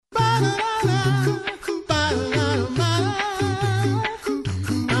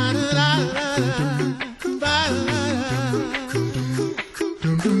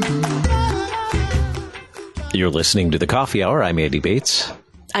You're listening to The Coffee Hour. I'm Andy Bates.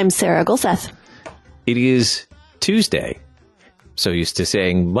 I'm Sarah Gulseth. It is Tuesday. So used to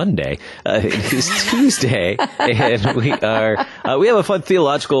saying Monday. It is Tuesday, and we have a fun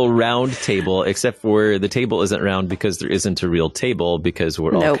theological round table, except for the table isn't round because there isn't a real table because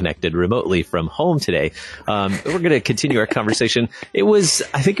we're all connected remotely from home today. We're going to continue our conversation.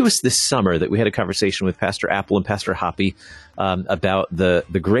 I think it was this summer that we had a conversation with Pastor Appel and Pastor Hoppe about the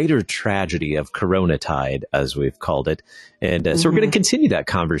Greater Tragedy of Coronatide, as we've called it. And so we're going to continue that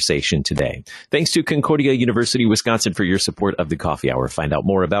conversation today. Thanks to Concordia University, Wisconsin for your support of the Coffee Hour. Find out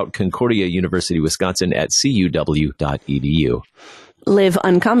more about Concordia University, Wisconsin at cuw.edu. Live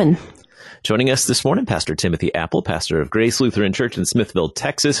uncommon. Joining us this morning, Pastor Timothy Appel, pastor of Grace Lutheran Church in Smithville,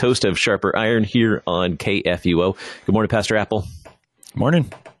 Texas, host of Sharper Iron here on KFUO. Good morning, Pastor Appel.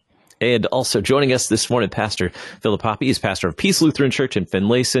 Morning. And also joining us this morning, Pastor Philip Hoppe is pastor of Peace Lutheran Church in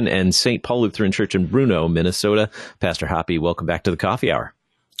Finlayson and St. Lutheran Church in Bruno, Minnesota. Pastor Hoppe, welcome back to the Coffee Hour.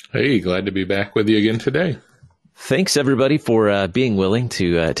 Hey, glad to be back with you again today. Thanks, everybody, for being willing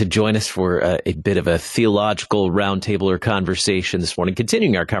to join us for a bit of a theological roundtable or conversation this morning,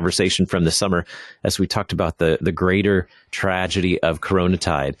 continuing our conversation from the summer as we talked about the greater tragedy of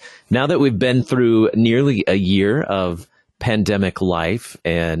Coronatide. Now that we've been through nearly a year of pandemic life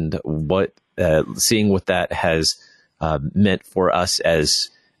and seeing what that has meant for us as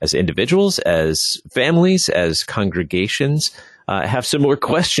individuals, as families, as congregations, have similar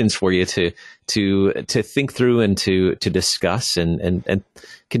questions for you to think through and to discuss and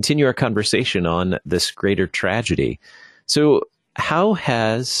continue our conversation on this greater tragedy. So how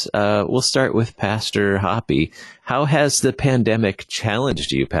has, we'll start with Pastor Hoppe. How has the pandemic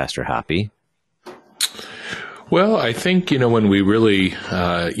challenged you, Pastor Hoppe? Well, I think, when we really,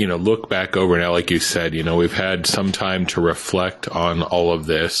 look back over now, like you said, we've had some time to reflect on all of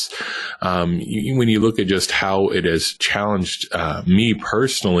this. When you look at just how it has challenged me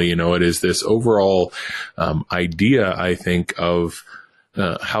personally, it is this overall idea, I think, of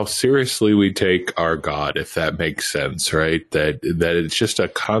how seriously we take our God, if that makes sense, right? That it's just a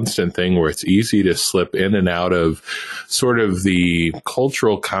constant thing where it's easy to slip in and out of sort of the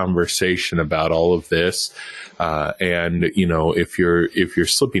cultural conversation about all of this. And if you're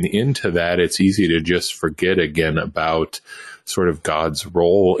slipping into that, it's easy to just forget again about sort of God's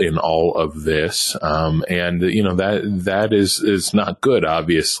role in all of this. That is not good,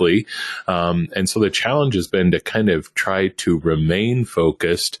 obviously. And so the challenge has been to kind of try to remain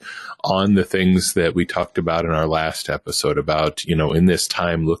focused on the things that we talked about in our last episode about, in this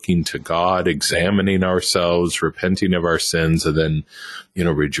time looking to God, examining ourselves, repenting of our sins, and then,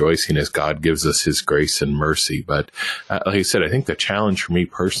 rejoicing as God gives us his grace and mercy. But like I said, I think the challenge for me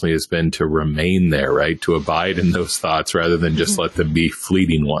personally has been to remain there, right? To abide in those thoughts rather than just let them be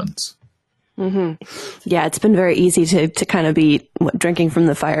fleeting ones. Mm-hmm. Yeah, it's been very easy to kind of be drinking from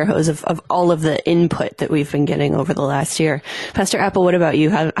the fire hose of all of the input that we've been getting over the last year. Pastor Appel, what about you?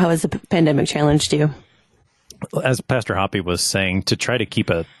 How has the pandemic challenged you? As Pastor Hoppe was saying, to try to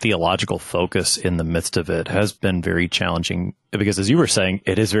keep a theological focus in the midst of it has been very challenging because, as you were saying,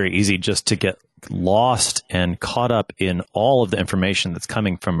 it is very easy just to get lost and caught up in all of the information that's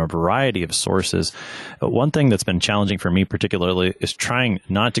coming from a variety of sources. One thing that's been challenging for me particularly is trying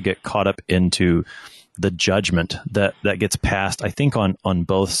not to get caught up into the judgment that gets passed, I think, on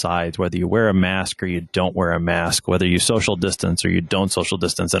both sides, whether you wear a mask or you don't wear a mask, whether you social distance or you don't social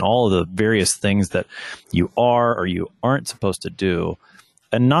distance, and all of the various things that you are or you aren't supposed to do.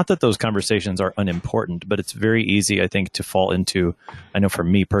 And not that those conversations are unimportant, but it's very easy, I think, to fall into, I know for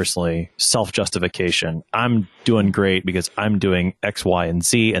me personally, self-justification. I'm doing great because I'm doing X, Y, and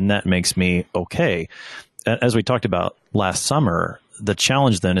Z, and that makes me okay. As we talked about last summer, the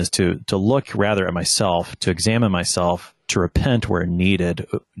challenge then is to look rather at myself, to examine myself, to repent where needed.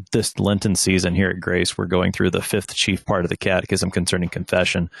 This Lenten season here at Grace, we're going through the fifth chief part of the Catechism concerning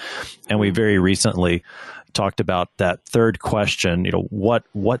confession. And we very recently talked about that third question,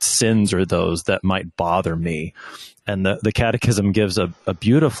 what sins are those that might bother me? And the Catechism gives a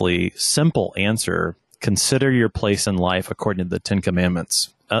beautifully simple answer. Consider your place in life according to the Ten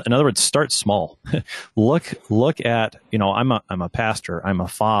Commandments. In other words, start small. Look at, I'm a pastor, I'm a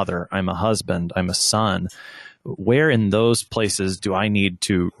father, I'm a husband, I'm a son. Where in those places do I need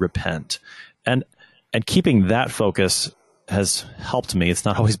to repent? And keeping that focus has helped me. It's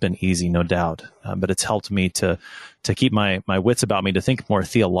not always been easy, no doubt, but it's helped me to keep my wits about me, to think more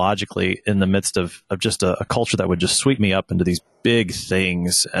theologically in the midst of just a culture that would just sweep me up into these big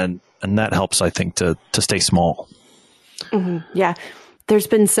things. And that helps, I think, to stay small. Mm-hmm. Yeah. There's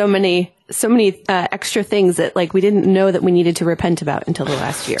been so many extra things that like we didn't know that we needed to repent about until the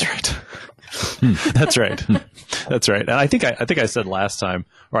last year. That's right. That's right. That's right. And I think I said last time,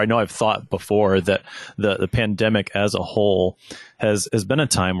 or I know I've thought before, that the pandemic as a whole has been a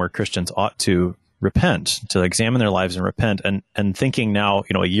time where Christians ought to repent, to examine their lives and repent. And thinking now,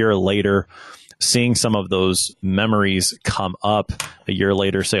 a year later, seeing some of those memories come up a year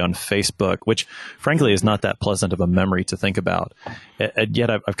later, say on Facebook, which frankly is not that pleasant of a memory to think about. And yet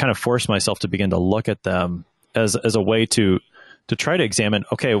I've kind of forced myself to begin to look at them as a way to try to examine,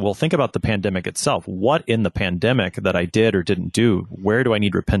 okay, well, think about the pandemic itself. What in the pandemic that I did or didn't do, where do I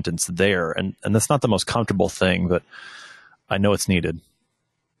need repentance there? And that's not the most comfortable thing, but I know it's needed.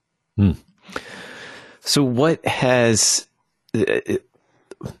 So what has,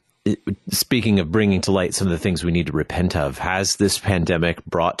 speaking of bringing to light some of the things we need to repent of, has this pandemic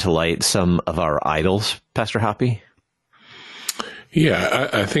brought to light some of our idols, Pastor Hoppe? Yeah,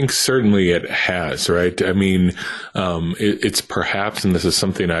 I think certainly it has, right? I mean, it's perhaps, and this is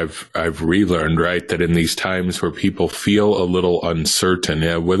something I've relearned, right, that in these times where people feel a little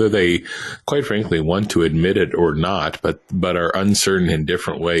uncertain, whether they, quite frankly, want to admit it or not, but are uncertain in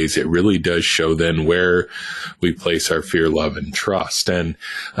different ways, it really does show then where we place our fear, love, and trust. And,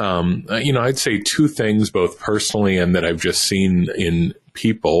 I'd say two things, both personally and that I've just seen in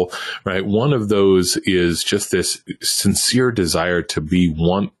people, right? One of those is just this sincere desire to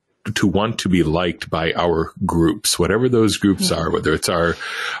want to be liked by our groups, whatever those groups are, whether it's our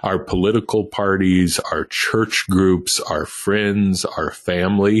political parties, our church groups, our friends, our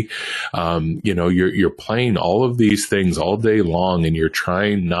family. You're playing all of these things all day long, and you're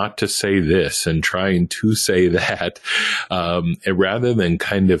trying not to say this and trying to say that, and rather than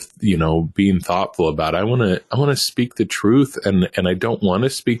kind of, being thoughtful about, I want to speak the truth, and I don't want to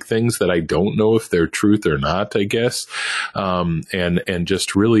speak things that I don't know if they're truth or not, I guess, and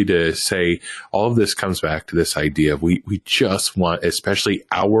just really to say all of this comes back to this idea of we just want, especially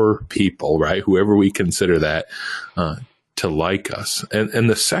our people, right, whoever we consider that, to like us. And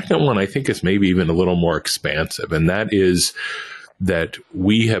the second one I think is maybe even a little more expansive, and that is that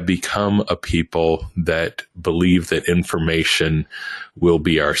we have become a people that believe that information will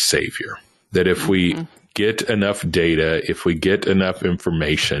be our savior. That if we get enough data, if we get enough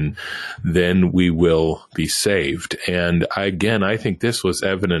information, then we will be saved. And I think this was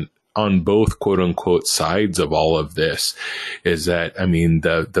evident on both quote unquote sides of all of this, is that,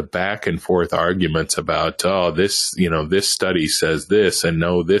 the back and forth arguments about, this study says this, and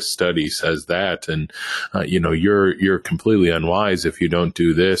no, this study says that. And, you're completely unwise if you don't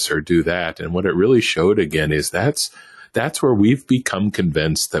do this or do that. And what it really showed again is that's where we've become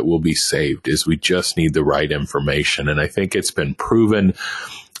convinced that we'll be saved, is we just need the right information. And I think it's been proven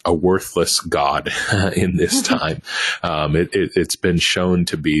a worthless God in this time. It's been shown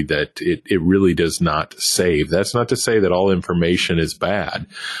to be that it really does not save. That's not to say that all information is bad,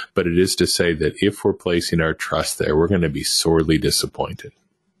 but it is to say that if we're placing our trust there, we're going to be sorely disappointed.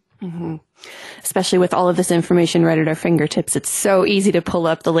 Mm-hmm. Especially with all of this information right at our fingertips. It's so easy to pull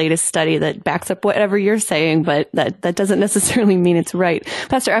up the latest study that backs up whatever you're saying, but that doesn't necessarily mean it's right.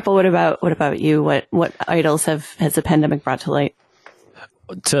 Pastor Appel, what about you? What idols has the pandemic brought to light?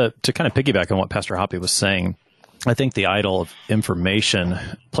 To kind of piggyback on what Pastor Hoppe was saying, I think the idol of information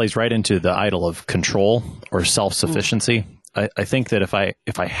plays right into the idol of control or self-sufficiency. I think that if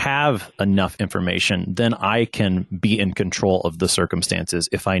I have enough information, then I can be in control of the circumstances.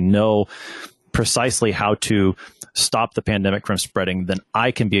 If I know precisely how to stop the pandemic from spreading, then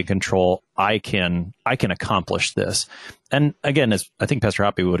I can be in control. I can accomplish this. And again, as I think Pastor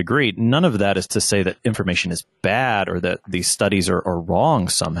Hoppe would agree, none of that is to say that information is bad or that these studies are wrong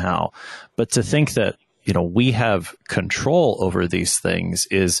somehow. But to think that, we have control over these things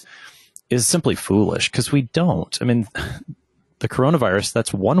is simply foolish, because we don't. The coronavirus,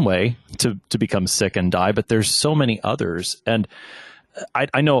 that's one way to become sick and die, but there's so many others. And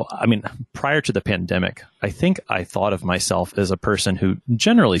I know, prior to the pandemic, I think I thought of myself as a person who,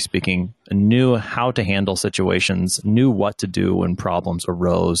 generally speaking, knew how to handle situations, knew what to do when problems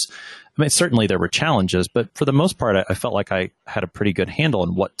arose. Certainly there were challenges, but for the most part, I felt like I had a pretty good handle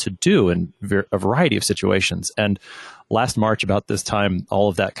on what to do in a variety of situations. And last March, about this time, all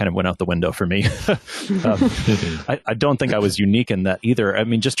of that kind of went out the window for me. I don't think I was unique in that either.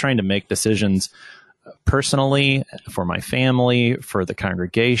 Just trying to make decisions personally, for my family, for the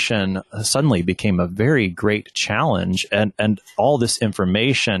congregation, suddenly became a very great challenge. And all this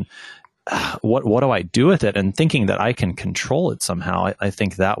information, what do I do with it? And thinking that I can control it somehow, I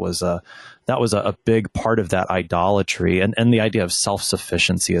think that was a big part of that idolatry, and the idea of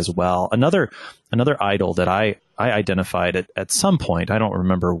self-sufficiency as well. Another idol that I identified at some point, I don't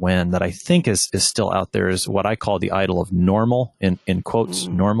remember when, that I think is still out there, is what I call the idol of normal, in quotes,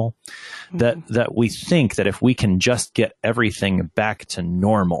 normal. That we think that if we can just get everything back to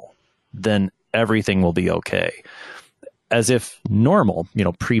normal, then everything will be okay. As if normal,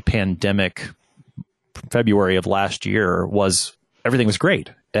 pre-pandemic February of last year everything was great.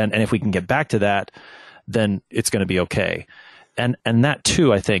 And if we can get back to that, then it's going to be okay. And that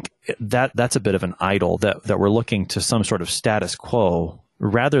too, I think that's a bit of an idol, that we're looking to some sort of status quo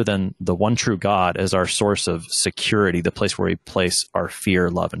rather than the one true God as our source of security, the place where we place our fear,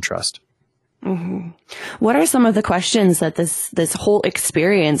 love, and trust. Mm-hmm. What are some of the questions that this whole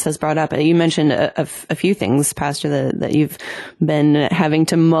experience has brought up? You mentioned a few things, Pastor, that you've been having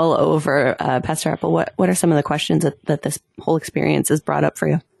to mull over. Pastor Appel, what are some of the questions that this whole experience has brought up for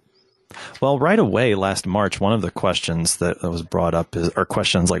you? Well, right away last March, one of the questions that was brought up are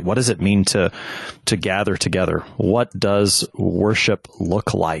questions like, what does it mean to gather together? What does worship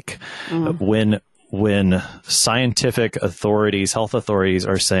look like when scientific authorities, health authorities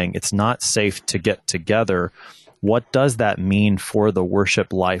are saying it's not safe to get together? What does that mean for the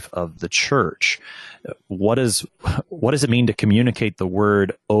worship life of the church? What does it mean to communicate the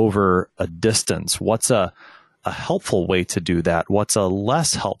word over a distance? What's a helpful way to do that? What's a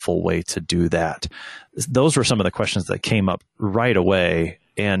less helpful way to do that? Those were some of the questions that came up right away.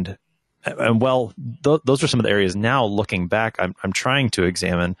 And those are some of the areas now looking back, I'm trying to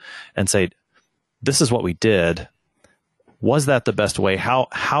examine and say, this is what we did. Was that the best way?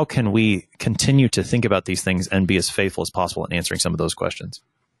 How can we continue to think about these things and be as faithful as possible in answering some of those questions?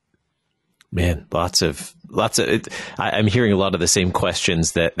 Man, lots of I'm hearing a lot of the same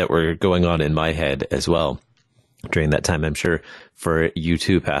questions that were going on in my head as well during that time. I'm sure for you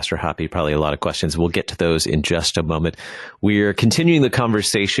too, Pastor Hoppe, probably a lot of questions. We'll get to those in just a moment. We're continuing the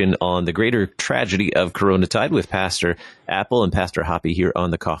conversation on the greater tragedy of Coronatide with Pastor Appel and Pastor Hoppe here on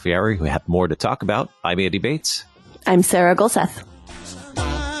the Coffee Hour. We have more to talk about. I'm Andy Bates. I'm Sarah Gulseth.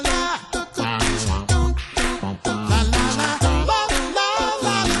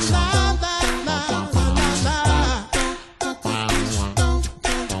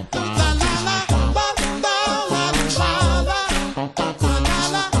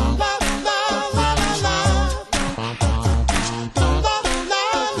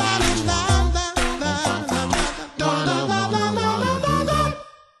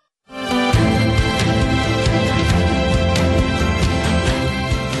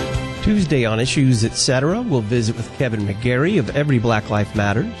 Tuesday on Issues, Etc., we'll visit with Kevin McGarry of Every Black Life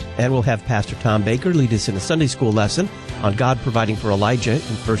Matters, and we'll have Pastor Tom Baker lead us in a Sunday school lesson on God providing for Elijah in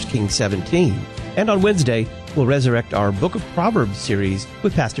 1 Kings 17. And on Wednesday, we'll resurrect our Book of Proverbs series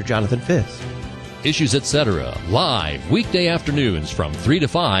with Pastor Jonathan Fisk. Issues, Etc., live weekday afternoons from 3 to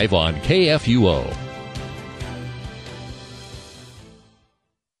 5 on KFUO.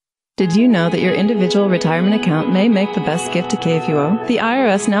 Did you know that your individual retirement account may make the best gift to KFUO? The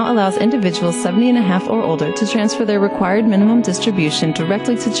IRS now allows individuals 70 and a half or older to transfer their required minimum distribution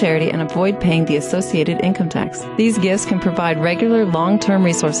directly to charity and avoid paying the associated income tax. These gifts can provide regular, long-term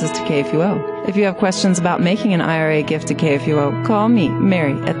resources to KFUO. If you have questions about making an IRA gift to KFUO, call me,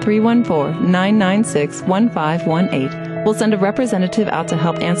 Mary, at 314-996-1518. We'll send a representative out to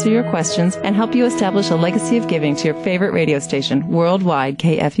help answer your questions and help you establish a legacy of giving to your favorite radio station, worldwide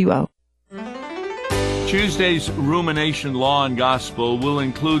KFUO. Tuesday's Rumination Law and Gospel will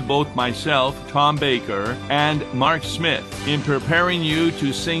include both myself, Tom Baker, and Mark Smith in preparing you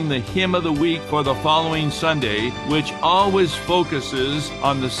to sing the hymn of the week for the following Sunday, which always focuses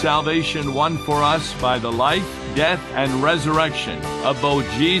on the salvation won for us by the life, death, and resurrection of both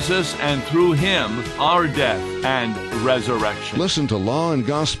Jesus, and through him, our death and resurrection. Listen to Law and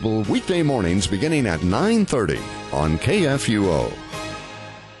Gospel weekday mornings beginning at 9:30 on KFUO.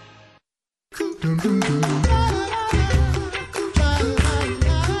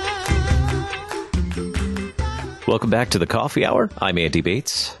 Welcome back to the Coffee Hour. I'm Andy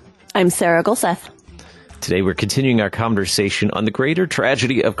Bates. I'm Sarah Gulseth. Today we're continuing our conversation on the greater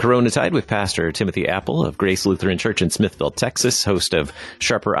tragedy of Coronatide with Pastor Timothy Appel of Grace Lutheran Church in Smithville, Texas, host of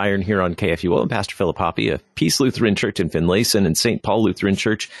Sharper Iron here on KFUO, and Pastor Philip Hoppe of Peace Lutheran Church in Finlayson and St. Lutheran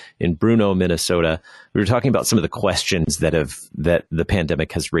Church in Bruno, Minnesota. We were talking about some of the questions that the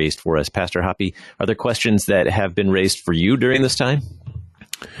pandemic has raised for us. Pastor Hoppe, are there questions that have been raised for you during this time?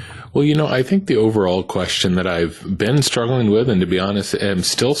 Well, I think the overall question that I've been struggling with, and to be honest, am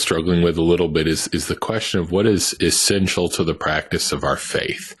still struggling with a little bit, is the question of what is essential to the practice of our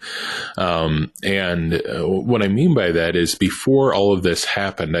faith. And what I mean by that is, before all of this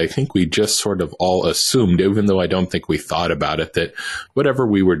happened, I think we just sort of all assumed, even though I don't think we thought about it, that whatever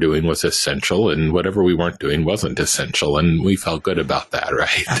we were doing was essential and whatever we weren't doing wasn't essential. And we felt good about that,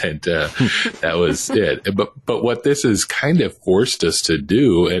 right? That was it. But what this has kind of forced us to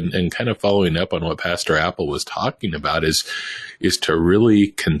do, and kind of following up on what Pastor Appel was talking about, is to really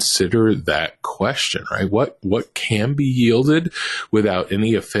consider that question, right? What can be yielded without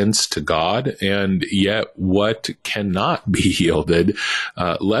any offense to God, and yet what cannot be yielded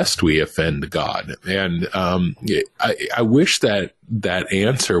lest we offend God? And I wish that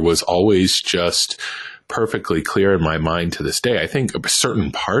answer was always just perfectly clear in my mind to this day. I think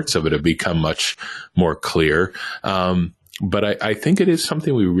certain parts of it have become much more clear. But I think it is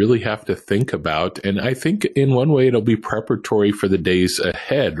something we really have to think about. And I think in one way it'll be preparatory for the days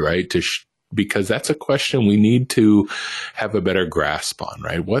ahead, right? Because that's a question we need to have a better grasp on,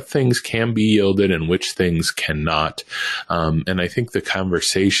 right? What things can be yielded and which things cannot. And I think the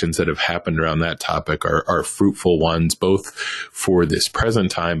conversations that have happened around that topic are fruitful ones, both for this present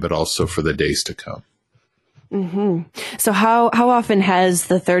time, but also for the days to come. Mm-hmm. So how often has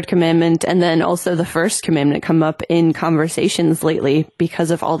the third commandment and then also the first commandment come up in conversations lately because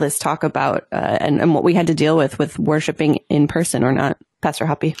of all this talk about and what we had to deal with worshiping in person or not? Pastor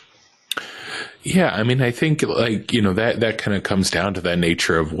Hoppe? Yeah, I mean, I think that kind of comes down to that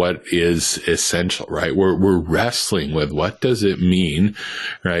nature of what is essential, right? We're wrestling with what does it mean,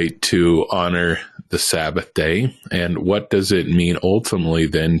 right, to honor the Sabbath day, and what does it mean ultimately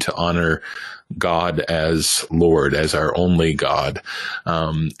then to honor God as Lord, as our only God.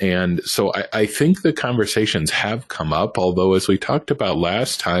 And so I think the conversations have come up, although as we talked about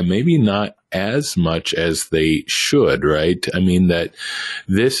last time, maybe not as much as they should, right? I mean, that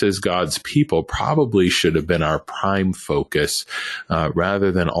this as God's people probably should have been our prime focus, rather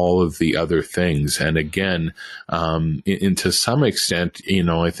than all of the other things. And again, and to some extent,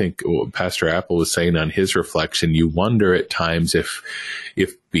 I think Pastor Appel was saying on his reflection, you wonder at times if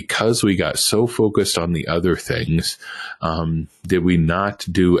because we got so focused on the other things, did we not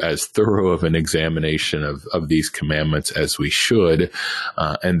do as thorough of an examination of these commandments as we should?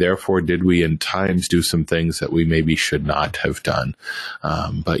 And therefore, did we in times do some things that we maybe should not have done?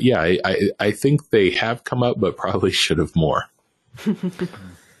 But yeah, I think they have come up, but probably should have more.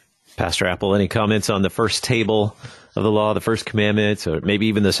 Pastor Appel, any comments on the first table of the law, the first commandment, or maybe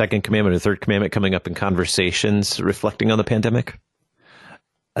even the second commandment or third commandment coming up in conversations reflecting on the pandemic?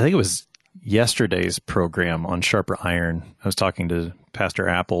 I think it was yesterday's program on Sharper Iron. I was talking to Pastor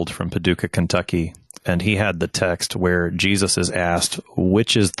Appel from Paducah, Kentucky, and he had the text where Jesus is asked,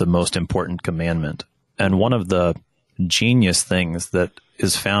 which is the most important commandment? And one of the genius things that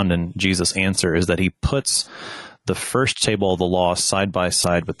is found in Jesus' answer is that he puts the first table of the law side by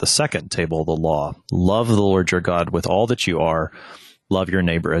side with the second table of the law. Love the Lord your God with all that you are. Love your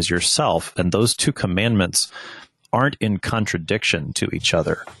neighbor as yourself. And those two commandments aren't in contradiction to each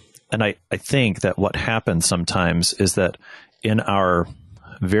other. And I think that what happens sometimes is that in our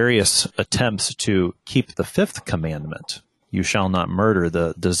various attempts to keep the fifth commandment, you shall not murder,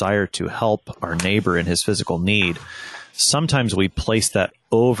 the desire to help our neighbor in his physical need, sometimes we place that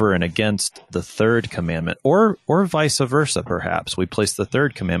over and against the third commandment, or vice versa, perhaps. We place the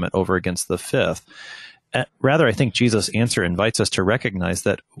third commandment over against the fifth. Rather, I think Jesus' answer invites us to recognize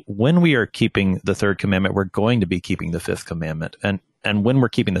that when we are keeping the third commandment, we're going to be keeping the fifth commandment. And when we're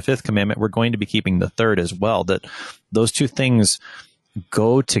keeping the fifth commandment, we're going to be keeping the third as well, that those two things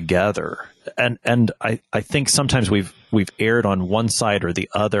go together. And I think sometimes we've erred on one side or the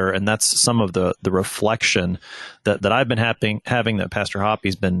other, and that's some of the reflection that I've been having that Pastor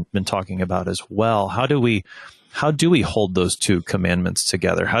Hoppe's been talking about as well. How do we hold those two commandments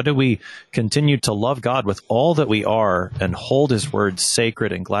together? How do we continue to love God with all that we are and hold his word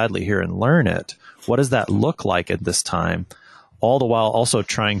sacred and gladly hear and learn it? What does that look like at this time? All the while also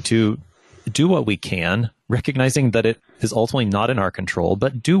trying to do what we can, recognizing that it is ultimately not in our control,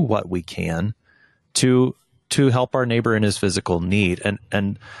 but do what we can to help our neighbor in his physical need.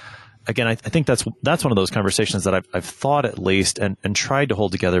 And again, I think that's one of those conversations that I've thought at least and tried to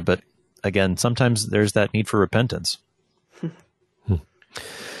hold together, but again, sometimes there's that need for repentance.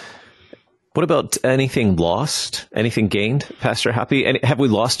 What about anything lost? Anything gained, Pastor Hoppe? Have we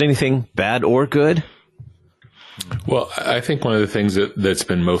lost anything bad or good? Well, I think one of the things that's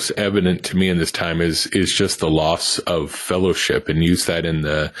been most evident to me in this time is just the loss of fellowship, and use that in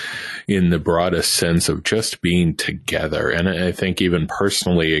the broadest sense of just being together. And I think even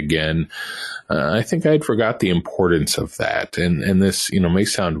personally, again, I think I'd forgot the importance of that. And this, may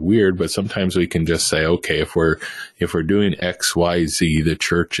sound weird, but sometimes we can just say, okay, if we're doing X, Y, Z, the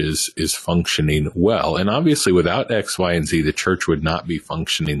church is functioning well. And obviously without X, Y, and Z, the church would not be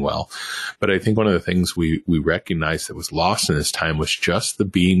functioning well. But I think one of the things we recognized that was lost in this time was just the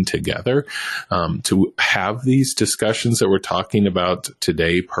being together, to have these discussions that we're talking about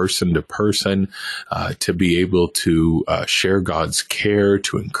today, person to person, to be able to share God's care,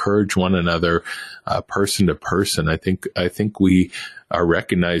 to encourage one another, person to person. I think we are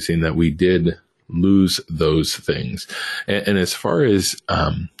recognizing that we did lose those things. And as far as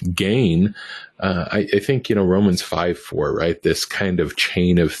gain, I think, Romans 5:4, right? This kind of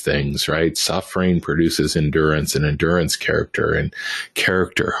chain of things, right? Suffering produces endurance, and endurance character, and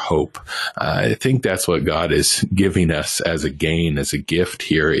character hope. I think that's what God is giving us as a gain, as a gift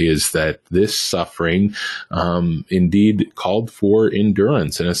here, is that this suffering indeed called for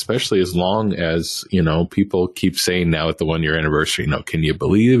endurance. And especially as long as, people keep saying now at the 1-year anniversary, can you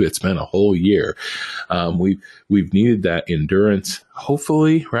believe it's been a whole year? We've needed that endurance.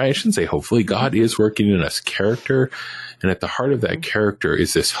 Hopefully, right? I shouldn't say hopefully. God is working in us character. And at the heart of that character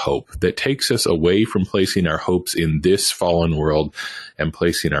is this hope that takes us away from placing our hopes in this fallen world and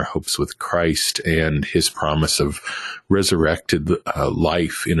placing our hopes with Christ and his promise of resurrected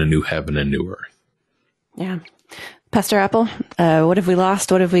life in a new heaven and new earth. Yeah. Pastor Appel, what have we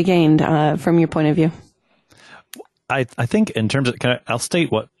lost? What have we gained from your point of view? I think in terms of, I'll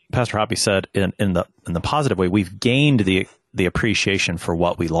state what Pastor Hoppe said in the positive way. We've gained the appreciation for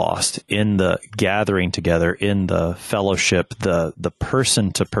what we lost in the gathering together, in the fellowship, the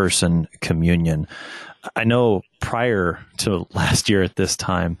person to person communion. I know prior to last year at this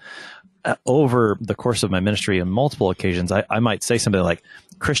time, over the course of my ministry on multiple occasions, I might say something like,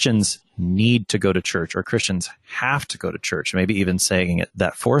 Christians need to go to church, or Christians have to go to church, maybe even saying it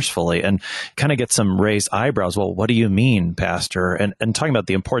that forcefully, and kind of get some raised eyebrows. Well, what do you mean, Pastor? And talking about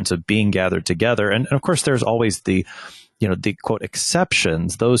the importance of being gathered together. And of course, there's always the quote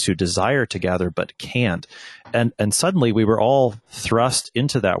exceptions, those who desire to gather but can't. And suddenly we were all thrust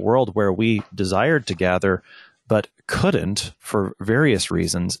into that world where we desired to gather but couldn't for various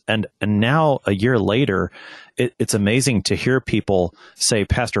reasons. And now, a year later, it's amazing to hear people say,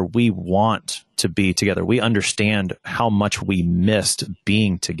 Pastor, we want to be together. We understand how much we missed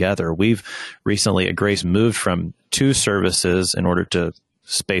being together. We've recently at Grace moved from 2 services in order to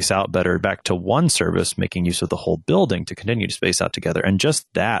space out better back to 1 service, making use of the whole building to continue to space out together. And just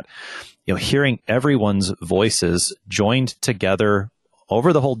that, hearing everyone's voices joined together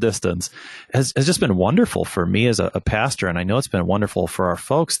over the whole distance has just been wonderful for me as a pastor. And I know it's been wonderful for our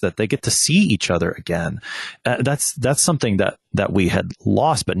folks that they get to see each other again. That's something that we had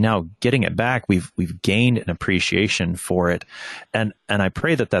lost, but now getting it back, we've gained an appreciation for it. And I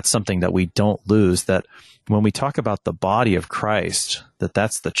pray that that's something that we don't lose, that when we talk about the body of Christ,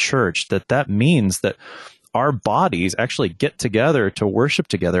 that's the church, that means that our bodies actually get together to worship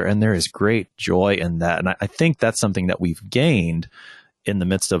together. And there is great joy in that. And I think that's something that we've gained in the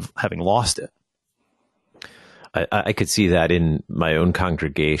midst of having lost it. I could see that in my own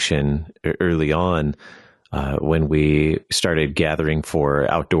congregation early on, when we started gathering for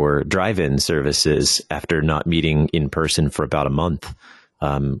outdoor drive-in services after not meeting in person for about a month.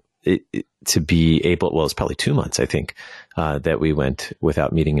 To be able, well, it's probably 2 months, I think, that we went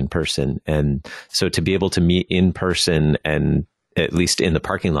without meeting in person. And so to be able to meet in person, and at least in the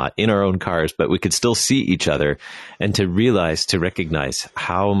parking lot, in our own cars, but we could still see each other, and to recognize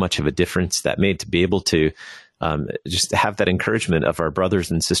how much of a difference that made, to be able to just have that encouragement of our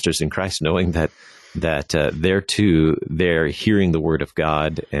brothers and sisters in Christ, knowing that they're hearing the word of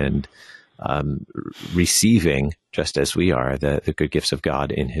God and receiving, just as we are, the good gifts of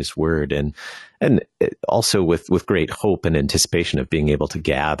God in his word. And also with great hope and anticipation of being able to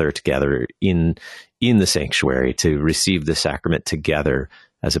gather together in the sanctuary to receive the sacrament together,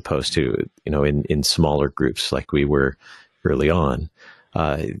 as opposed to, in smaller groups like we were early on.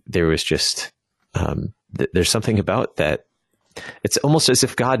 There was just, there's something about that. It's almost as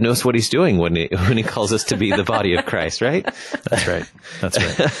if God knows what he's doing when he calls us to be the body of Christ, right? That's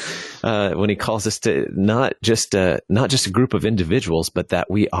right. When he calls us to not just a group of individuals, but that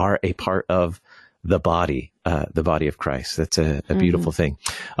we are a part of the body of Christ. That's a beautiful thing.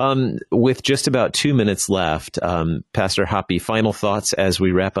 With just about 2 minutes left, Pastor Hoppe, final thoughts as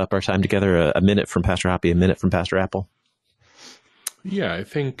we wrap up our time together. A minute from Pastor Hoppe, a minute from Pastor Appel. Yeah, I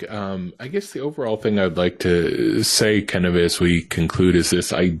think, I guess the overall thing I'd like to say kind of as we conclude is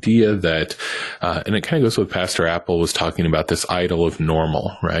this idea that, and it kind of goes with Pastor Appel was talking about, this idol of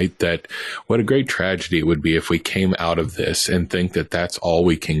normal, right? That what a great tragedy it would be if we came out of this and think that that's all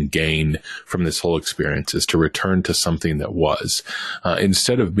we can gain from this whole experience, is to return to something that was,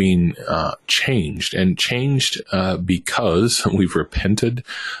 instead of being changed, and changed because we've repented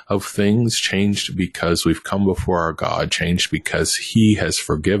of things, changed because we've come before our God, changed because He has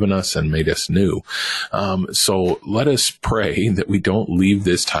forgiven us and made us new. So let us pray that we don't leave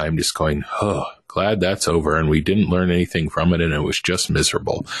this time just going, glad that's over and we didn't learn anything from it and it was just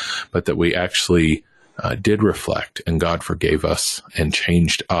miserable, but that we actually did reflect, and God forgave us and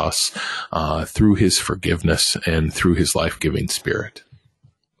changed us through His forgiveness and through His life-giving Spirit.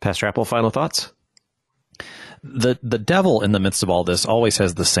 Pastor Appel, final thoughts? The devil in the midst of all this always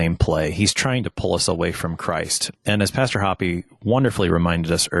has the same play. He's trying to pull us away from Christ. And as Pastor Hoppe wonderfully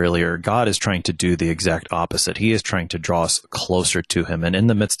reminded us earlier, God is trying to do the exact opposite. He is trying to draw us closer to Him. And in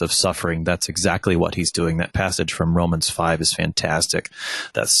the midst of suffering, that's exactly what He's doing. That passage from Romans 5 is fantastic.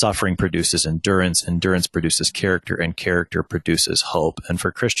 That suffering produces endurance, endurance produces character, and character produces hope. And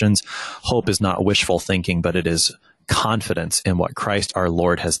for Christians, hope is not wishful thinking, but it is confidence in what Christ our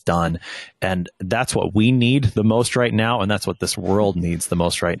Lord has done. And that's what we need the most right now. And that's what this world needs the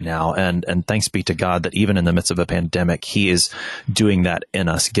most right now. And thanks be to God that even in the midst of a pandemic, He is doing that in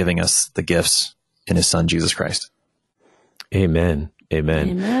us, giving us the gifts in His Son, Jesus Christ. Amen. Amen.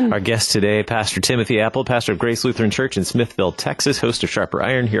 Amen. Our guest today, Pastor Timothy Appel, pastor of Grace Lutheran Church in Smithville, Texas, host of Sharper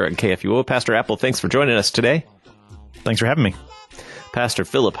Iron here at KFUO. Pastor Appel, thanks for joining us today. Thanks for having me. Pastor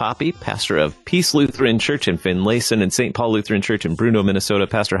Philip Hoppe, pastor of Peace Lutheran Church in Finlayson and St. Lutheran Church in Bruno, Minnesota.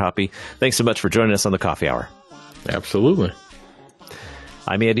 Pastor Hoppe, thanks so much for joining us on the Coffee Hour. Absolutely.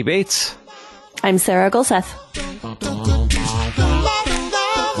 I'm Andy Bates. I'm Sarah Golseth.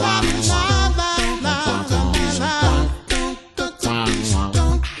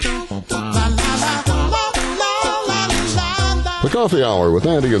 The Coffee Hour with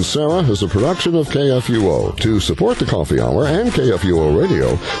Andy and Sarah is a production of KFUO. To support the Coffee Hour and KFUO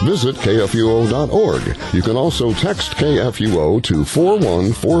Radio, visit KFUO.org. You can also text KFUO to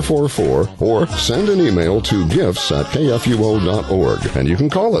 41444 or send an email to gifts@KFUO.org. And you can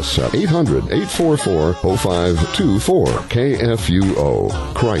call us at 800-844-0524. KFUO.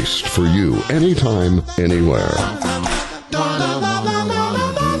 Christ for you, anytime, anywhere.